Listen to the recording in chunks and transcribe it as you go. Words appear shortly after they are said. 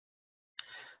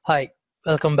Hi,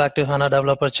 welcome back to HANA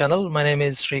Developer channel. My name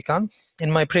is Srikanth. In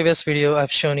my previous video,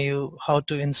 I've shown you how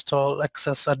to install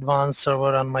XSA Advanced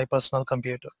Server on my personal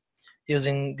computer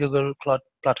using Google Cloud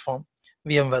Platform,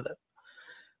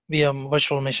 VM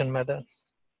Virtual Machine method.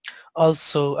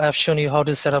 Also, I've shown you how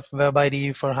to set up Web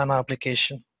IDE for HANA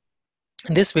application.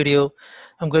 In this video,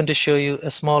 I'm going to show you a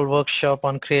small workshop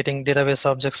on creating database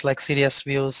objects like CDS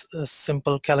views,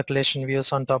 simple calculation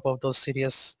views on top of those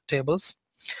CDS tables,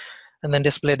 and then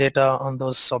display data on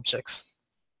those objects.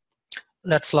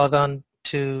 Let's log on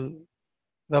to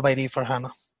Web IDE for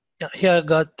HANA. Here I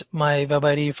got my Web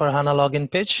IDE for HANA login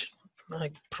page.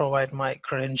 I provide my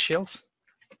credentials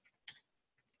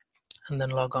and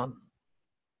then log on.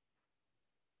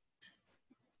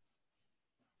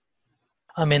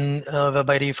 I'm in Web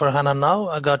IDE for HANA now.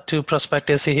 I got two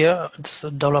perspectives here. It's a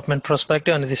development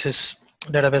perspective and this is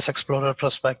Database Explorer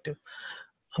perspective.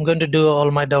 I'm going to do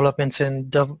all my developments in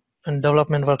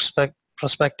development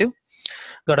perspective.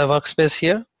 Got a workspace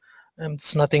here.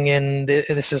 It's nothing in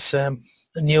this is a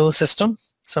new system,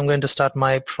 so I'm going to start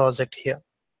my project here.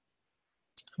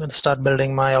 I'm going to start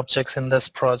building my objects in this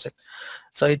project.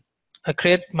 So I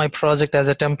create my project as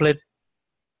a template,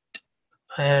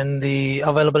 and the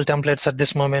available templates at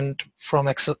this moment from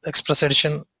Express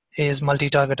Edition is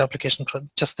multi-target application,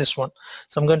 just this one.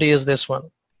 So I'm going to use this one.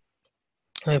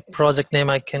 My project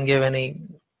name, I can give any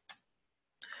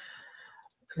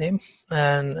name,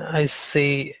 and I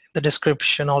see the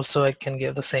description also I can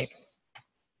give the same.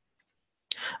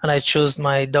 And I choose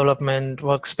my development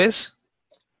workspace.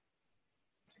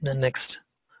 Then next,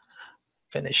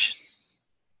 finish.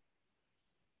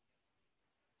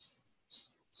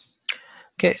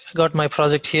 Okay, I got my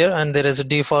project here, and there is a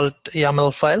default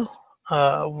YAML file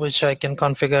which I can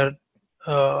configure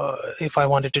if I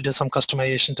wanted to do some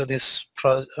customization to this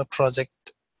project.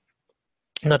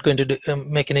 I'm not going to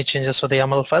make any changes to the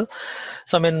YAML file.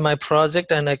 So I'm in my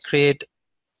project and I create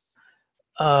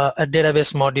a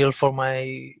database module for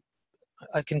I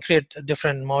can create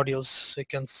different modules. You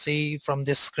can see from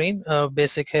this screen,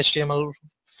 basic HTML5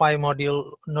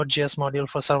 module, Node.js module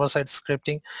for server-side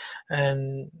scripting,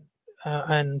 and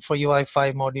for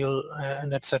UI5 module,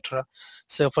 and etc.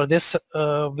 So for this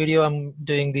video, I'm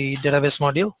doing the database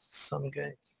module. So I'm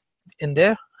going in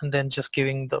there and then just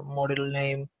giving the module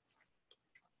name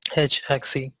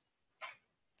XSA.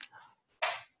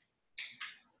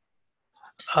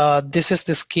 This is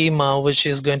the schema which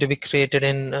is going to be created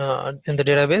in the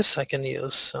database. I can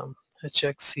use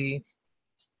HXC.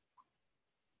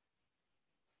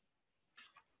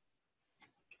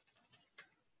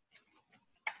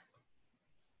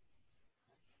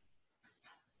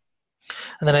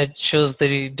 And then I choose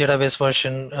the database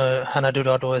version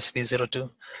HANA2.OSP02. I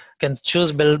can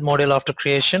choose build module after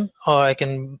creation, or I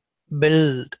can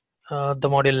build the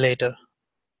module later.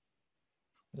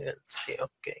 Let's see,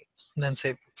 okay. And then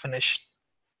say finish.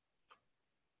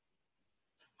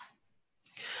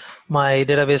 My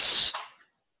database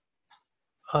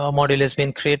module has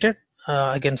been created.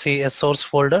 I can see a source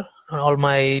folder. All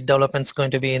my developments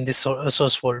going to be in this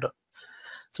source folder.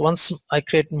 So once I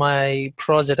create my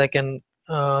project, I can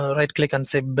right click and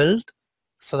say build,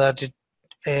 so that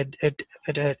it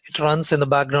runs in the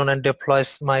background and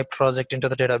deploys my project into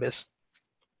the database.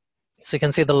 So you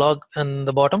can see the log in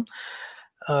the bottom.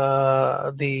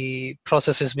 The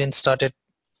process has been started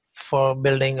for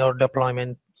building or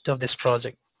deployment of this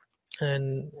project,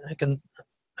 and I can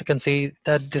see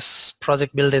that this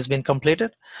project build has been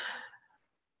completed.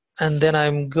 And then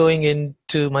I'm going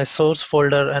into my source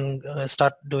folder and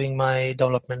start doing my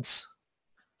developments.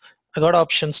 I got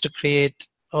options to create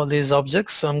all these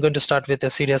objects, so I'm going to start with a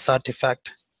CDS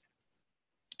artifact.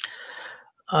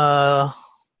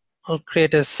 I'll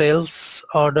create a sales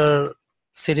order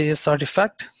CDS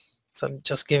artifact. So I'm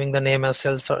just giving the name as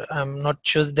sales. I'm not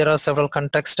choosing. There are several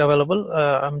contexts available.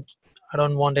 I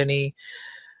don't want any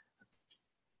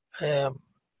of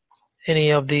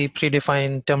the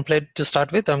predefined template to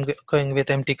start with. I'm going with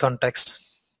empty context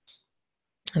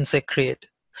and say create.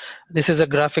 This is a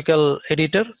graphical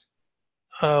editor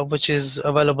which is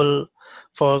available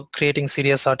for creating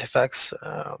CDS artifacts.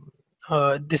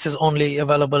 This is only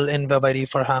available in Web IDE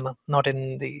for HANA, not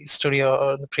in the Studio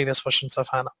or the previous versions of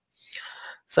HANA.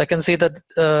 So I can see that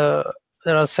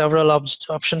there are several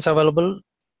options available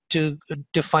to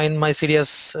define my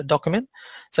CDS document.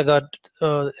 So I got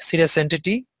CDS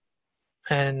entity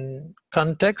and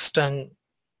context and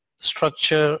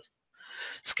structure,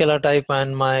 scalar type,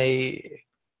 and my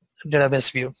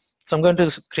database view. So I'm going to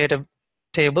create a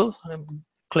table. I'm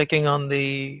clicking on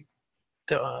the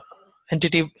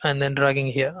entity and then dragging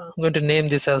here. I'm going to name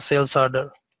this as sales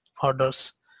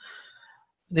orders.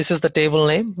 this is the table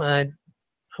name. I'm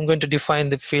going to define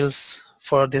the fields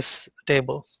for this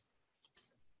table.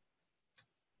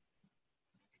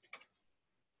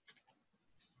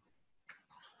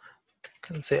 I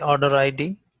can say order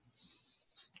ID.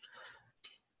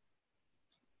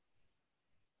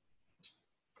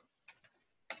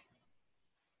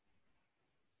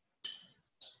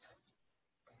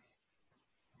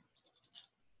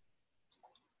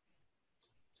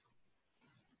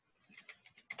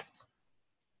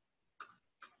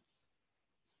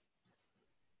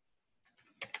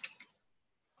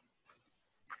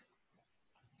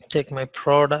 Take my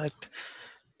product,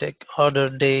 take order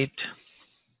date,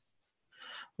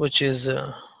 which is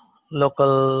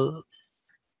local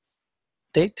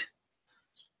date.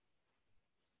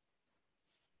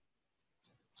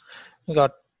 We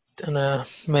got a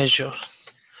measure,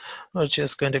 which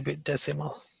is going to be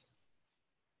decimal.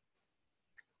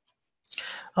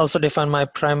 Also define my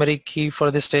primary key for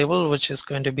this table, which is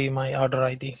going to be my order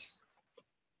ID.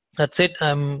 That's it.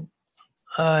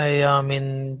 I am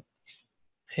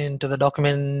into the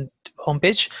document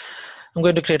homepage. I'm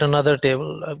going to create another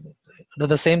table. Do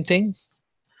the same thing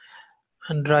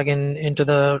and drag into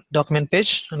the document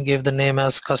page and give the name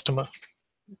as customer.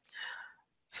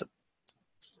 So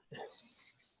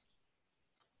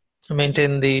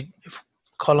maintain the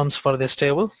columns for this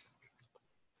table.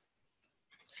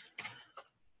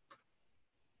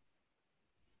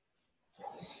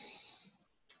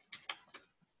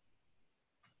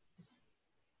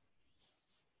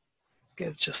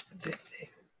 Give just the name.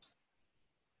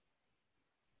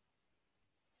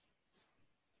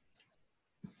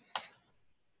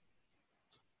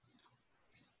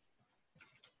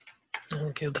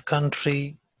 And give the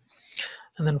country,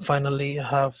 and then finally I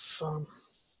have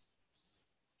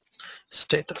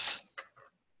status.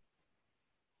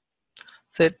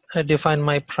 So I define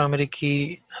my primary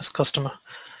key as customer,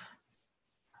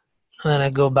 and then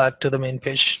I go back to the main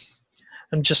page.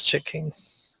 I'm just checking.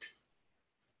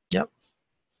 Yep.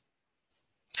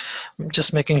 I'm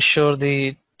just making sure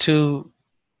the two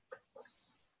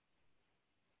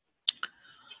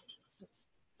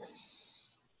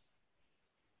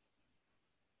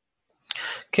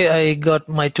Okay, I got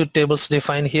my two tables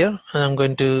defined here, and I'm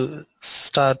going to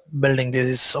start building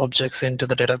these objects into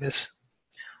the database.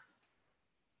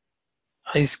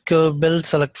 I go build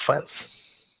select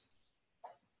files.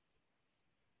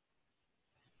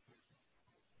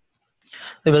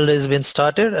 The build has been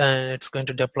started and it's going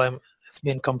to deploy, it's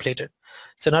been completed.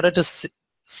 So in order to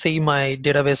see my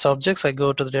database objects, I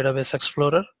go to the database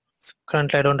explorer. So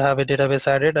currently I don't have a database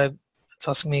added. It's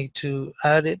asking me to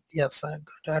add it. Yes, I'm going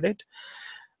to add it.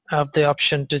 I have the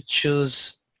option to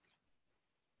choose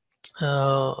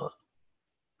several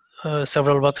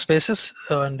workspaces,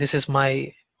 and this is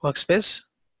my workspace.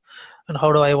 And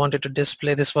how do I want it to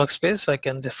display this workspace? I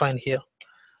can define here.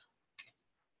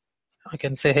 I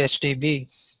can say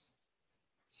HDB.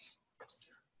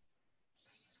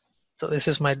 So this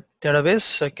is my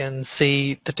database. I can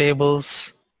see the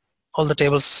tables, all the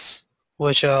tables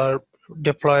which are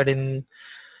deployed in.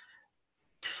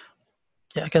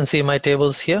 Yeah, I can see my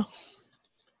tables here.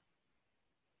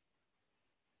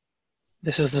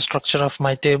 This is the structure of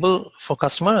my table for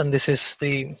customer, and this is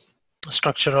the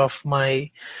structure of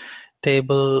my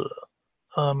table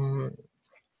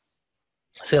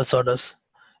sales orders.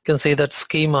 You can see that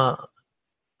schema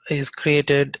is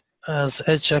created as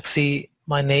HXE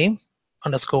my name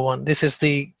 _1. This is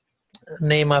the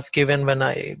name I've given when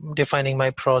I'm defining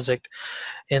my project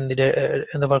in the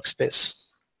workspace.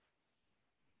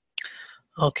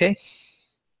 Okay.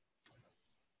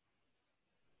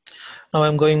 Now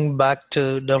I'm going back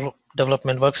to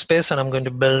development workspace, and I'm going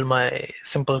to build my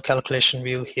simple calculation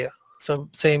view here. So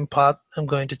same path, I'm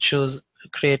going to choose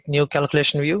create new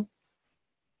calculation view.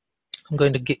 I'm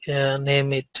going to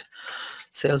name it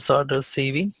sales order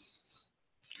CV.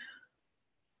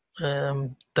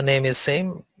 The name is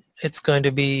same. It's going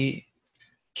to be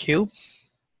cube.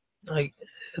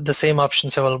 The same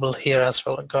options available here as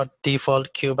well. I got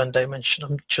default cube and dimension.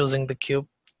 I'm choosing the cube,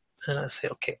 and I say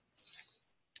okay.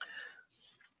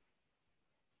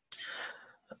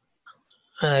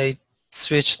 I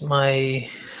switched my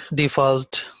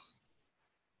default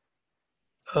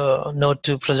node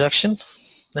to projection,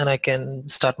 and I can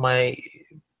start my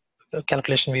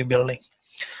calculation view building.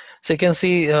 So you can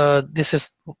see this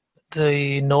is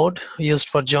the node used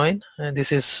for join, and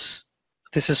this is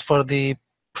for the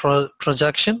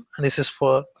projection, and this is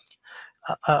for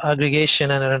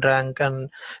aggregation and rank. And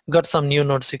we got some new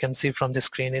nodes you can see from the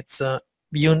screen. It's a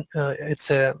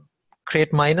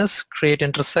create minus, create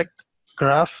intersect,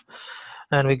 graph,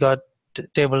 and we got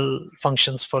table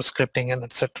functions for scripting and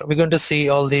etc. We're going to see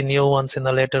all the new ones in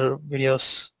the later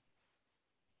videos.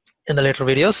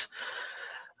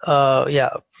 Yeah,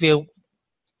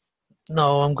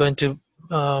 now I'm going to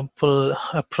pull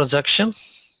a projection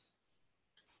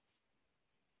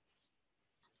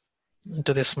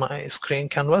into this my screen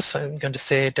canvas. I'm going to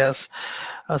say it as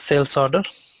a sales order.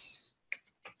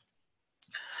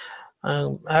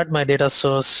 Add my data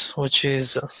source, which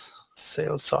is a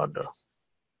sales order.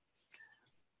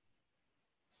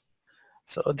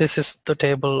 So this is the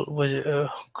table we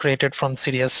created from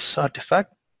CDS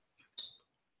artifact.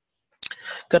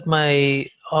 Got my,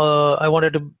 I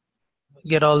wanted to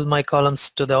get all my columns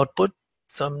to the output.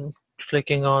 So I'm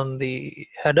clicking on the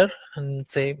header and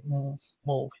say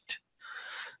move it.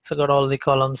 So got all the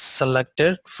columns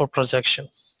selected for projection.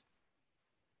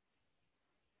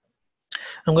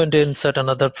 I'm going to insert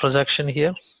another projection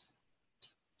here.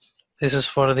 This is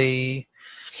for the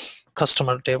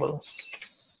customer table.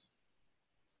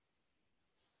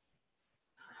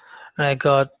 I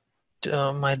got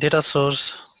my data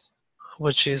source,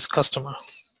 which is customer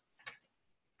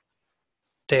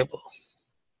table.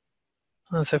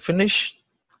 Once I finish,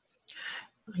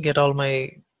 get all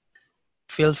my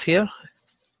fields here,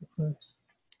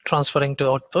 transferring to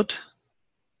output,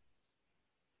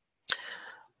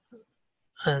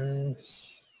 and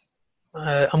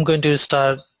I'm going to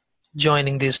start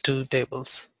joining these two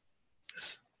tables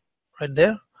right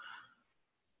there.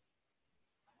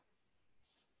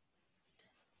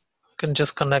 I can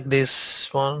just connect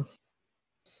this one.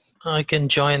 I can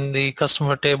join the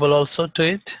customer table also to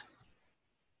it.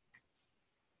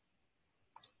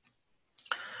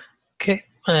 Okay,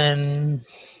 and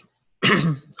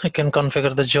I can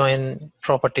configure the join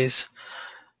properties.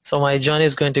 So my join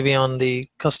is going to be on the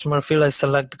customer field. I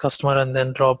select the customer and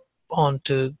then drop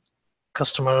onto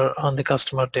customer on the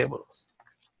customer table.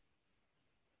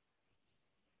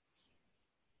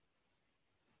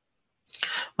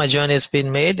 My join has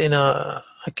been made. I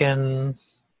can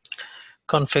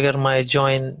configure my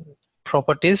join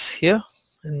properties here,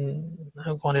 and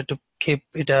I wanted to keep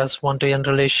it as one-to-one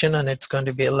relation, and it's going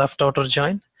to be a left outer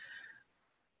join.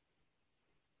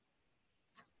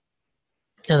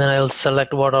 And then I'll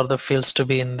select what are the fields to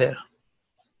be in there.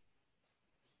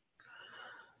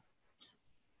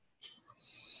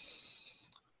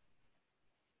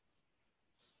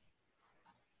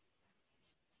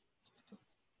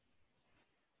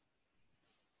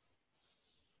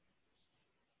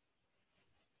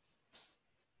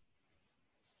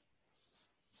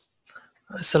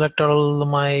 I selected all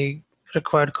my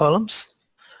required columns,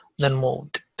 then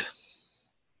moved it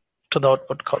to the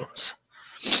output columns.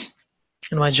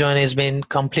 And my join has been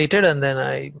completed, and then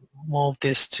I move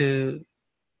this to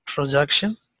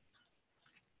projection.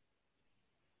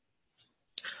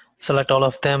 Select all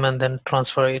of them and then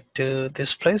transfer it to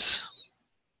this place.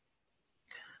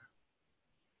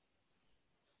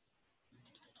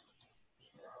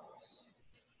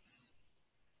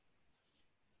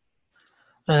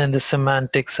 And the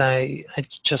semantics, I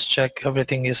just check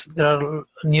everything is, there are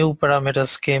new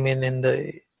parameters came in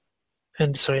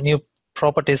new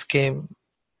properties came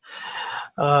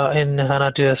in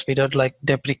HANA 2 SP. Like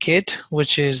deprecate,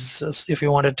 which is if you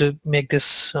wanted to make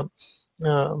this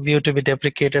view to be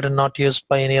deprecated and not used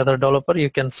by any other developer, you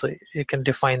can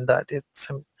define that.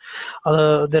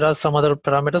 There are some other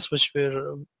parameters which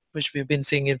we've been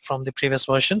seeing it from the previous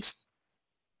versions.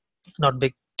 Not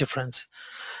big difference.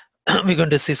 We're going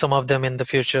to see some of them in the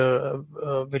future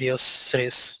video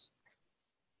series.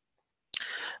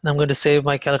 And I'm going to save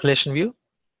my calculation view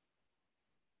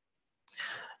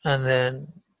and then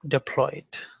deploy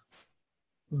it,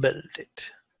 build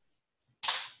it.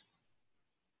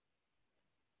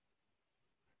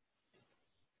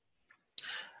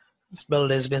 This build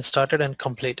has been started and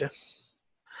completed.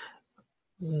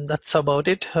 That's about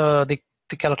it. The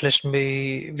calculation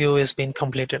view has been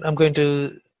completed. I'm going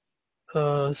to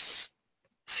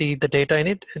see the data in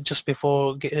it. Just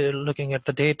before looking at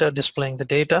the data, displaying the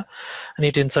data, I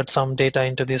need to insert some data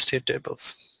into these two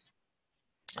tables.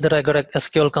 That I got a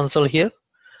SQL console here.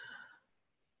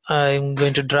 I'm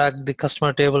going to drag the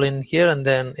customer table in here and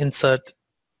then insert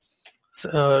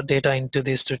data into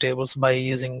these two tables by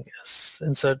using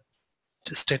insert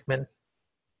statement.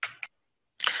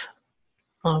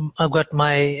 I've got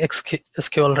my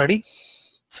SQL ready,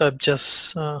 so I'm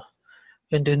just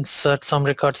going to insert some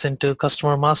records into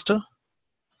customer master.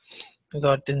 I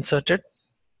got inserted.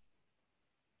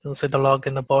 You'll see the log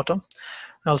in the bottom.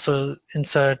 Also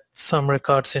insert some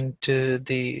records into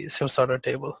the sales order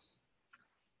table.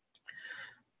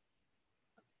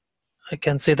 I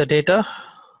can see the data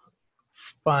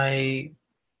by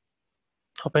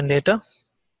Open data.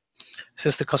 This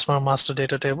is the customer master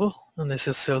data table, and this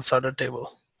is sales order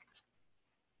table.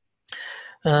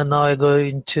 And now I go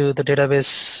into the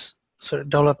database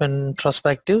development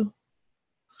perspective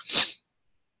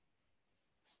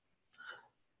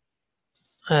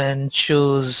and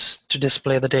choose to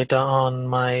display the data on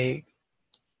my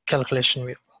calculation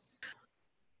view.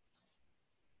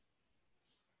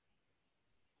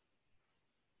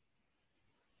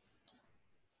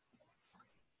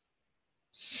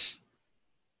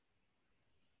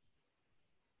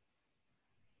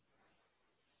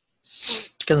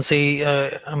 You can see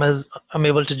I'm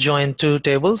able to join two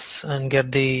tables and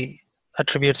get the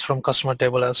attributes from customer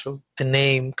table as well. The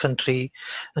name, country,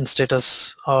 and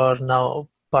status are now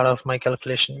part of my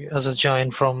calculation view as a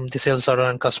join from the sales order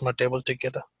and customer table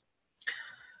together.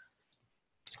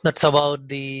 That's about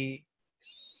the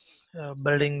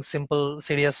building simple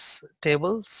CDS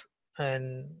tables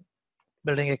and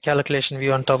building a calculation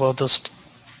view on top of those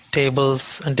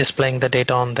tables and displaying the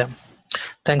data on them.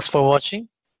 Thanks for watching.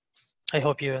 I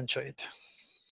hope you enjoyed.